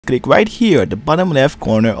click right here, the bottom left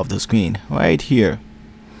corner of the screen, right here.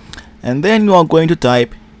 And then you are going to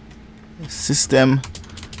type system,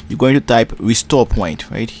 you're going to type restore point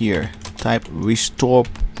right here. Type restore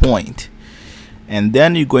point. And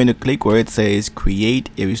then you're going to click where it says create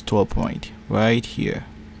a restore point right here.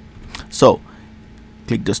 So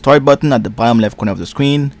click the start button at the bottom left corner of the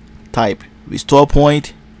screen, type restore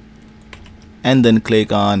point, and then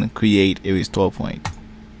click on create a restore point.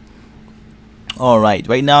 Alright,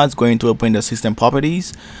 right now it's going to open the system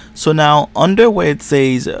properties. So now under where it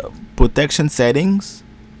says protection settings,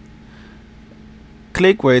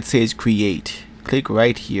 click where it says create. Click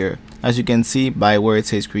right here. As you can see by where it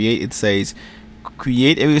says create, it says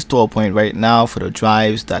create a restore point right now for the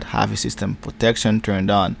drives that have a system protection turned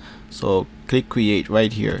on. So click create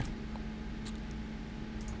right here.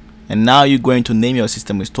 And now you're going to name your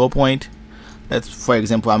system restore point. Let's, for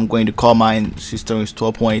example, I'm going to call mine system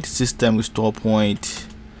restore point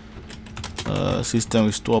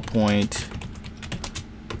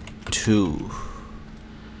 2.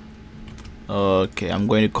 Okay, I'm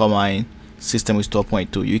going to call mine system restore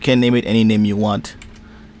point 2. You can name it any name you want,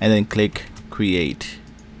 and then click create.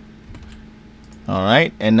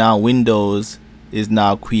 Alright, and now Windows is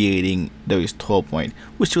now creating the restore point,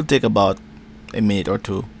 which will take about a minute or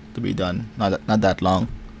two to be done, not that long.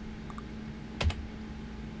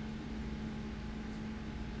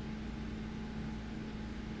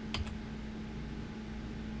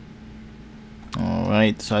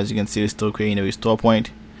 Alright, so as you can see, it's still creating a restore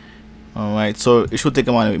point. Alright, so it should take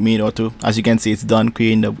about a minute or two. As you can see, it's done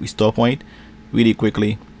creating the restore point really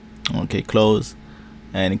quickly. Okay, close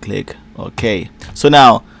and click OK. So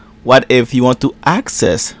now, what if you want to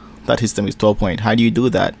access that system restore point? How do you do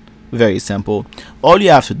that? Very simple. All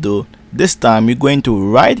you have to do this time, you're going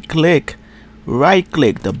to right click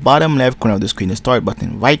the bottom left corner of the screen, the start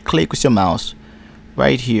button. Right click with your mouse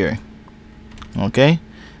right here. Okay,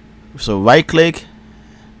 so right click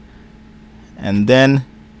and then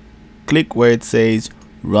click where it says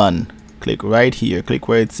run. Click right here, click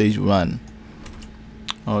where it says run.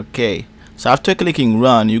 Okay, so after clicking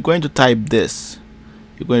run, you're going to type this.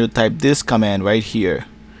 You're going to type this command right here,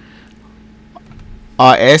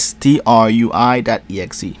 rstrui.exe,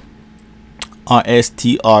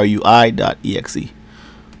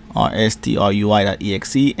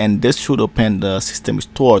 rstrui.exe, and this should open the system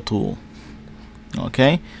restore tool.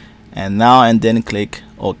 Okay, and now and then click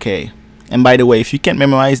OK. And by the way, if you can't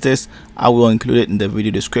memorize this, I will include it in the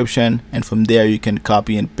video description, and from there you can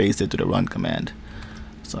copy and paste it to the run command.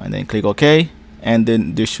 So and then click OK, and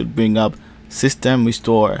then this should bring up system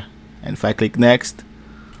restore. And if I click next,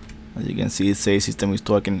 as you can see, it says system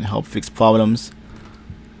restore can help fix problems.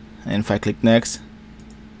 And if I click next,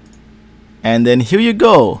 and then here you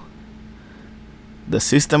go, the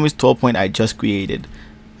system restore point I just created.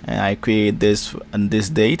 And I created this on this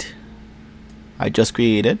date. I just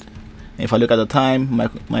created. And if I look at the time, my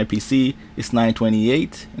PC is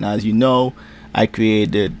 9:28, and as you know, I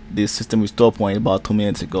created this system restore point about 2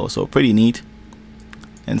 minutes ago. So pretty neat.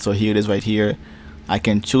 And so here it is right here. I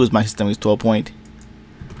can choose my system restore point,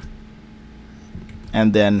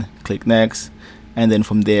 and then click next, and then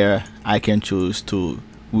from there I can choose to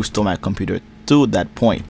restore my computer to that point.